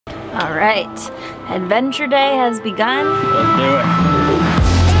All right, adventure day has begun. Let's do it.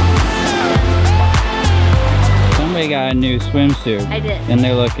 Somebody got a new swimsuit. I did. And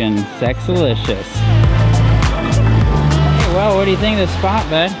they're looking sexalicious. Hey, well, what do you think of the spot,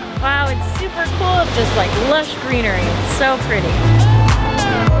 bud? Wow, it's super cool. It's just like lush greenery. It's so pretty.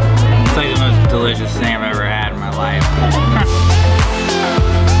 It's like the most delicious thing I've ever had in my life.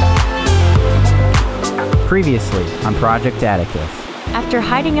 Previously on Project Atticus. After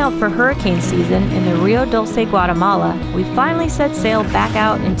hiding out for hurricane season in the Rio Dulce, Guatemala, we finally set sail back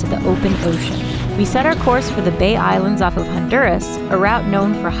out into the open ocean. We set our course for the Bay Islands off of Honduras, a route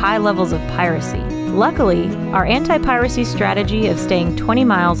known for high levels of piracy. Luckily, our anti-piracy strategy of staying 20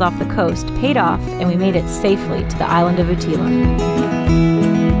 miles off the coast paid off, and we made it safely to the island of Utila.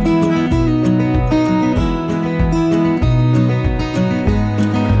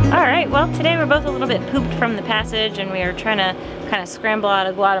 Well, today we're both a little bit pooped from the passage and we are trying to kind of scramble out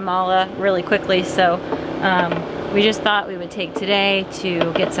of Guatemala really quickly, so we just thought we would take today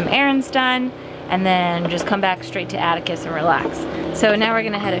to get some errands done and then just come back straight to Atticus and relax. So now we're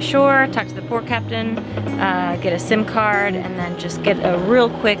gonna head ashore, talk to the port captain, get a SIM card, and then just get a real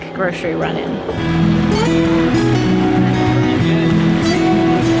quick grocery run-in.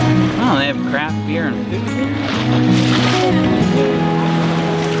 Oh, they have craft beer and food here.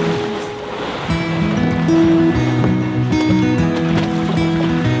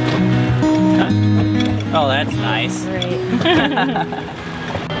 Oh, that's nice. Great. Hola,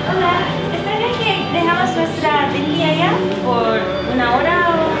 ¿está bien que dejamos nuestra vendilla allá por una hora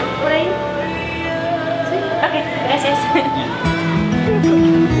o por ahí? Sí. Ok, gracias.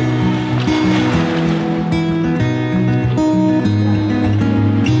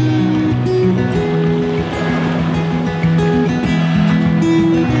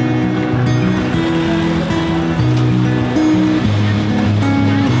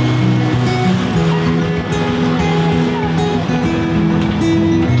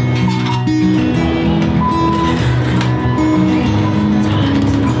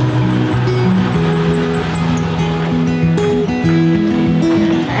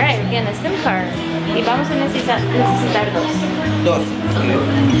 Y vamos a necesitar dos. Dos.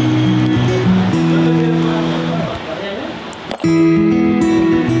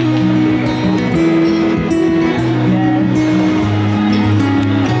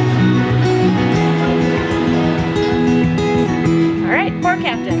 All right, poor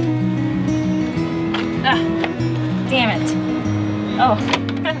captain. Ah, damn it. Oh.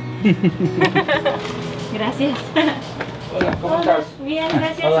 Gracias. Hola, ¿cómo estás? Bien,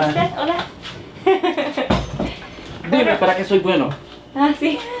 gracias. Hola. ¿Usted? Hola. Dime, ¿para qué soy bueno? Ah,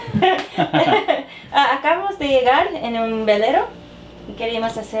 sí. Acabamos de llegar en un velero y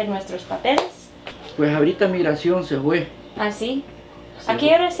queríamos hacer nuestros papeles. Pues ahorita migración se fue. ¿Ah, sí? ¿A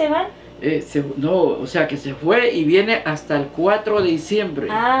qué hora se van? No, o sea que se fue y viene hasta el 4 de diciembre.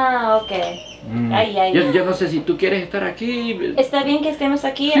 Ah, ok. Ay, ay. Yo no sé si tú quieres estar aquí. ¿Está bien que estemos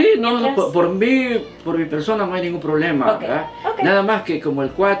aquí? Sí, no, por mi persona no hay ningún problema, Okay. ¿verdad? Okay. Nada más que como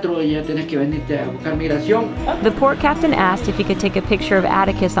el 4 ya tienes que venirte a buscar migración. The port captain asked if he could take a picture of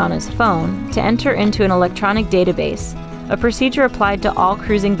Atticus on his phone to enter into an electronic database, a procedure applied to all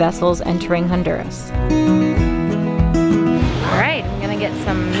cruising vessels entering Honduras. All right, I'm gonna get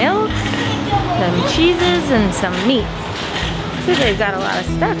some milk, some cheeses, and some meats. So they've got a lot of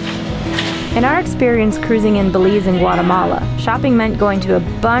stuff. In our experience cruising in Belize and Guatemala, shopping meant going to a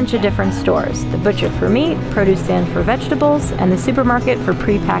bunch of different stores: the butcher for meat, produce stand for vegetables, and the supermarket for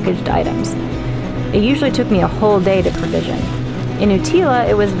pre-packaged items. It usually took me a whole day to provision. In Utila,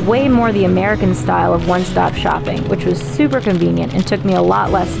 it was way more the American style of one-stop shopping, which was super convenient and took me a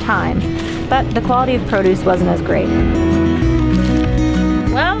lot less time, but the quality of produce wasn't as great.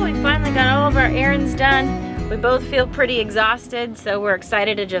 Well, we finally got all of our errands done. We both feel pretty exhausted, so we're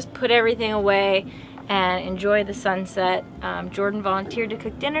excited to just put everything away and enjoy the sunset. Jordan volunteered to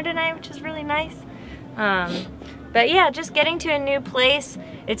cook dinner tonight, which is really nice. But yeah, just getting to a new place,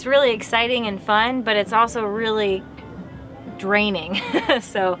 it's really exciting and fun, but it's also really draining.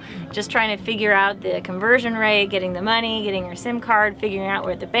 So just trying to figure out the conversion rate, getting the money, getting your SIM card, figuring out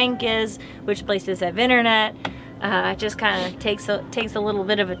where the bank is, which places have internet. It just kind of takes a little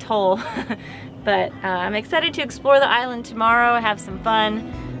bit of a toll. But I'm excited to explore the island tomorrow, have some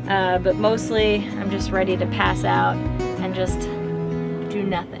fun, but mostly I'm just ready to pass out and just do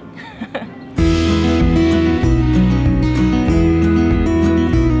nothing.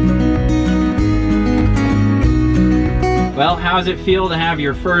 Well, how does it feel to have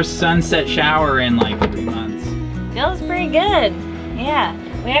your first sunset shower in like 3 months? Feels pretty good, yeah.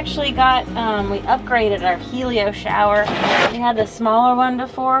 We actually got, we upgraded our Helio shower. We had the smaller one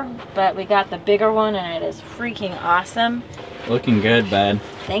before, but we got the bigger one and it is freaking awesome. Looking good, bud.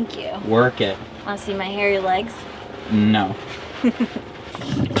 Thank you. Work it. Want to see my hairy legs? No.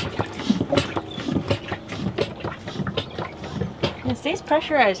 It stays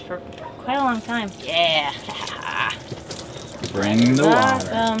pressurized for quite a long time. Yeah. Bring the water.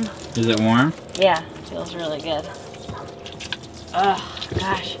 Awesome. Is it warm? Yeah, feels really good. Oh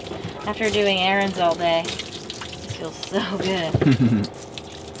gosh, after doing errands all day, this feels so good.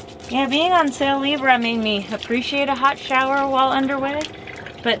 Yeah, being on Sail Libra made me appreciate a hot shower while underway.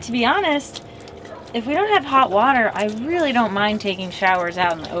 But to be honest, if we don't have hot water, I really don't mind taking showers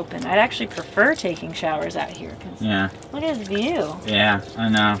out in the open. I'd actually prefer taking showers out here. Yeah. Look at this view. Yeah, I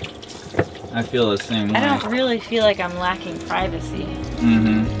know. I feel the same way. I don't really feel like I'm lacking privacy.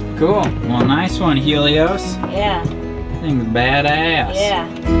 Mm-hmm. Cool. Well, nice one, Helios. Yeah. Thing's badass. Yeah.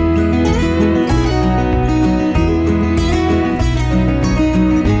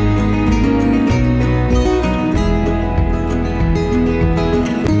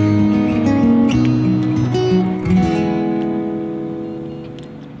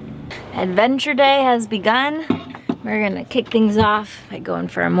 Adventure day has begun. We're gonna kick things off by going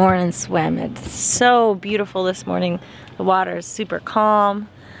for a morning swim. It's so beautiful this morning. The water is super calm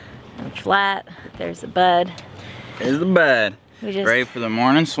and flat. There's the bud. There's the bud. We just, ready for the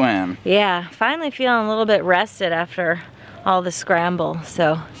morning swim. Yeah, finally feeling a little bit rested after all the scramble.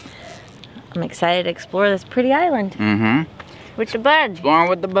 So I'm excited to explore this pretty island. Mm-hmm. With the bud. Exploring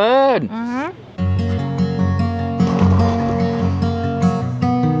with the bud. Mm-hmm.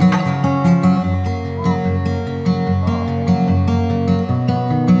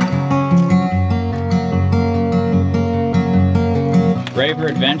 Ready for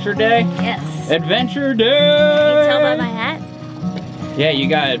Adventure Day? Yes. Adventure Day! Can you tell by my hat? Yeah, you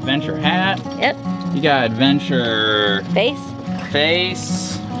got Adventure hat. Yep. You got Adventure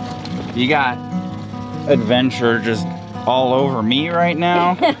Face. You got Adventure just all over me right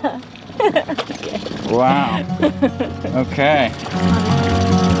now. Wow. Okay.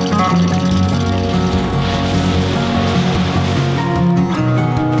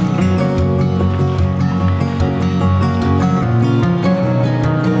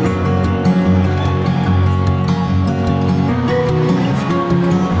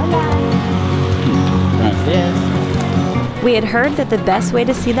 We had heard that the best way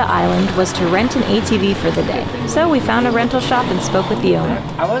to see the island was to rent an ATV for the day. So we found a rental shop and spoke with the owner.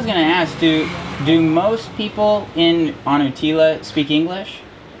 I was gonna ask, do most people on Utila speak English?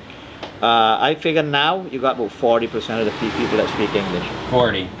 I figure now you got about 40% of the people that speak English.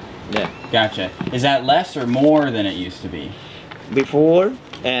 40. Yeah. Gotcha. Is that less or more than it used to be? Before,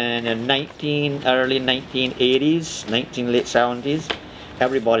 and in early 1980s, late 70s,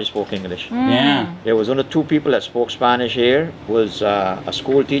 everybody spoke English. Yeah. There was only 2 people that spoke Spanish here. Was a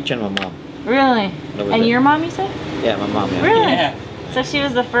school teacher and my mom. Really? And your mom, you said? Yeah, my mom. Yeah. Really? Yeah. So she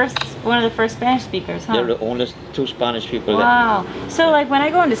was one of the first Spanish speakers, huh? They were the only 2 Spanish people. Wow. So like when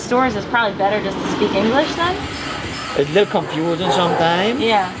I go into stores, it's probably better just to speak English then? It's a little confusing sometimes.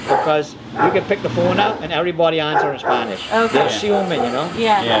 Yeah. Because you can pick the phone up and everybody answer in Spanish. Okay. They're assuming, you know.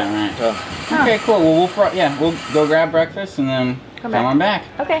 Yeah. Yeah, right. So, Okay, cool. Well, we'll go grab breakfast and then come on back.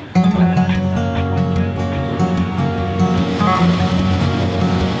 Okay.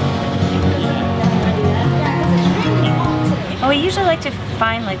 Well, we usually like to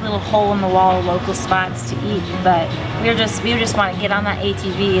find like little hole-in-the-wall local spots to eat, but we just want to get on that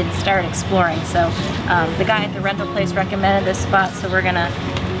ATV and start exploring. So the guy at the rental place recommended this spot, so we're gonna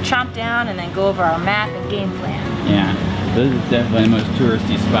chomp down and then go over our map and game plan. Yeah, this is definitely the most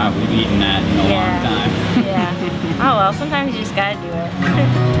touristy spot we've eaten at in a long time. Yeah. Oh well, sometimes you just gotta do it.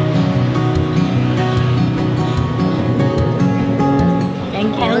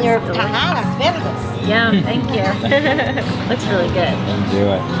 Thank you. And your tajadas verdes. Yeah, thank you. Looks really good. Let's do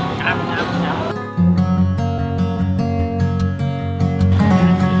it.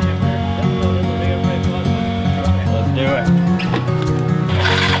 Let's do it.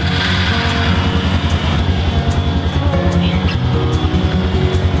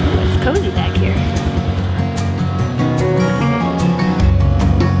 It's cozy back here.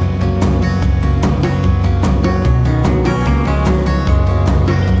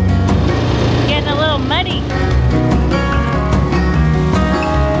 Getting a little muddy.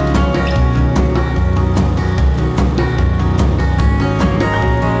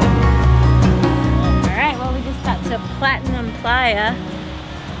 Alright, well we just got to Platinum Playa.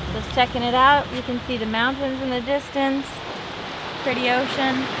 Just checking it out. You can see the mountains in the distance. Pretty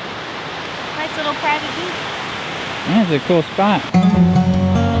ocean. Nice little private beach. Yeah, it's a cool spot.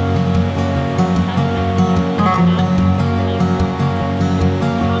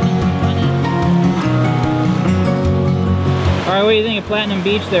 what do you think of Platinum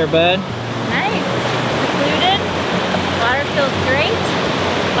Beach there, bud? Nice. Secluded. Water feels great.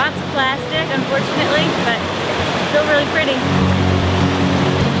 Lots of plastic, unfortunately, but still really pretty.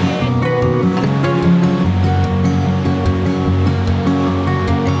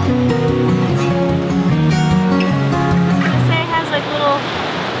 This area has like little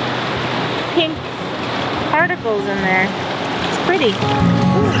pink particles in there. It's pretty.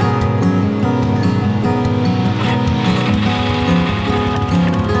 Ooh.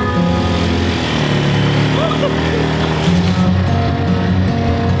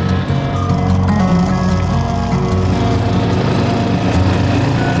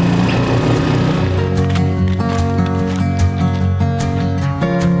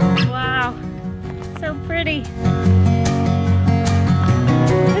 Wow, so pretty.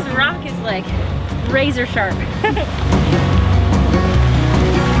 This rock is like razor sharp.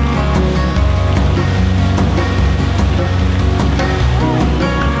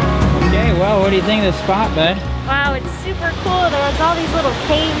 Well, what do you think of this spot, bud? Wow, it's super cool. There's all these little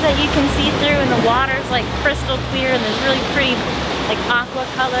caves that you can see through, and the water's like crystal clear, and there's really pretty like aqua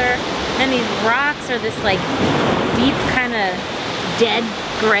color. And these rocks are this like deep kind of dead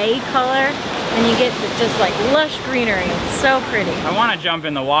gray color, and you get just like lush greenery. It's so pretty. I want to jump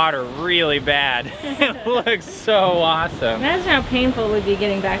in the water really bad. It looks so awesome. Imagine how painful it would be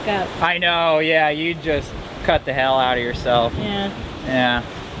getting back up. I know, yeah, you just cut the hell out of yourself. Yeah. Yeah.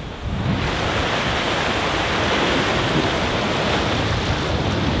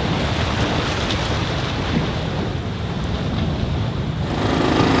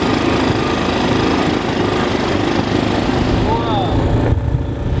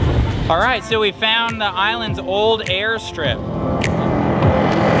 All right, so we found the island's old airstrip.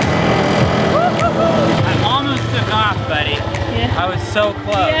 I almost took off, buddy. Yeah. I was so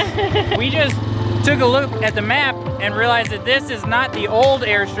close. Yeah. We just took a look at the map and realized that this is not the old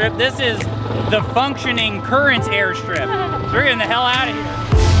airstrip. This is the functioning current airstrip. So we're getting the hell out of here.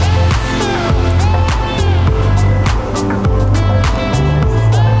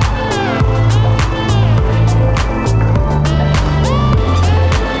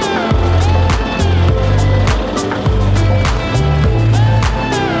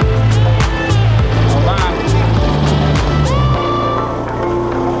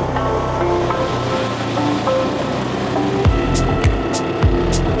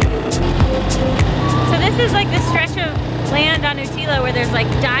 This is like the stretch of land on Utila where there's like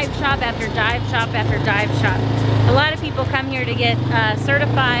dive shop after dive shop after dive shop. A lot of people come here to get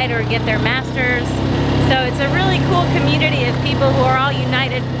certified or get their masters. So it's a really cool community of people who are all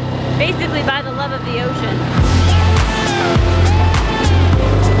united basically by the love of the ocean.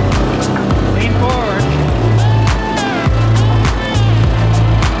 Lean forward.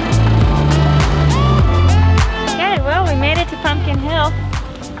 Okay, well, we made it to Pumpkin Hill.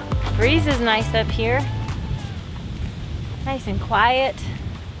 Breeze is nice up here. Nice and quiet.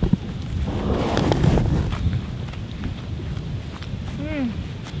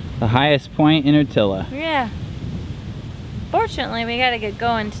 The highest point in Utila. Yeah. Fortunately, we gotta get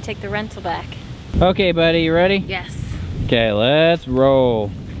going to take the rental back. Okay, buddy, you ready? Yes. Okay, let's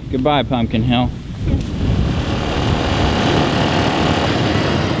roll. Goodbye, Pumpkin Hill.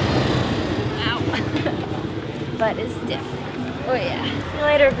 Ow. Butt is stiff. Oh yeah. See you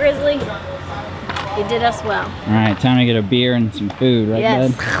later, Grizzly. You did us well. All right, time to get a beer and some food, right,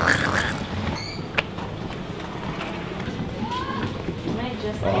 yes. bud?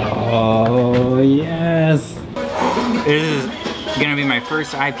 Oh, yes. This is gonna be my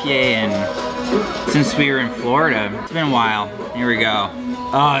first IPA since we were in Florida. It's been a while. Here we go.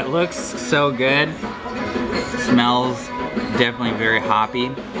 Oh, it looks so good. Smells definitely very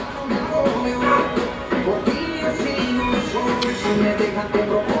hoppy.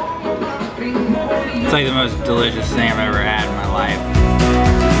 It's like the most delicious thing I've ever had in my life.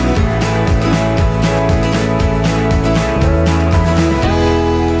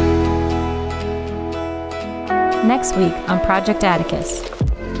 Next week on Project Atticus.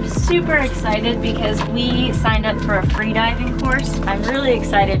 Super excited because we signed up for a free diving course. I'm really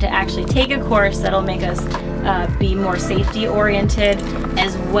excited to actually take a course that'll make us be more safety oriented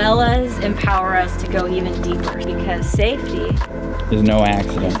as well as empower us to go even deeper, because safety is no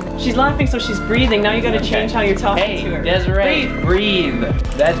accident. She's laughing so she's breathing. Now you gotta change how you're talking to her. Desiree, breathe.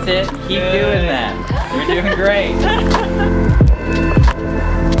 That's it. Keep doing that. You're doing great.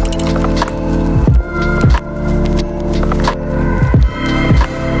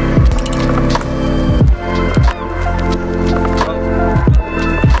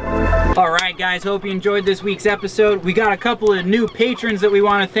 Alright guys, hope you enjoyed this week's episode. We got a couple of new patrons that we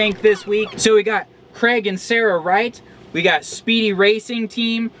want to thank this week. So we got Craig and Sarah Wright, we got Speedy Racing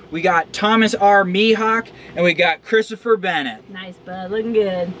Team, we got Thomas R. Mihawk, and we got Christopher Bennett. Nice, bud. Looking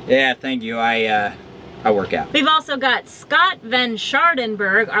good. Yeah, thank you. I work out. We've also got Scott Van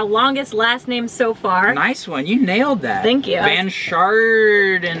Schardenberg, our longest last name so far. Nice one. You nailed that. Thank you. Van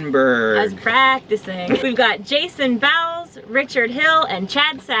Schardenberg. I was practicing. We've got Jason Bowles, Richard Hill, and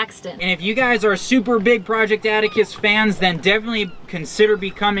Chad Saxton. And if you guys are super big Project Atticus fans, then definitely consider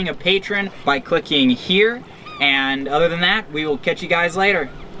becoming a patron by clicking here. And other than that, we will catch you guys later.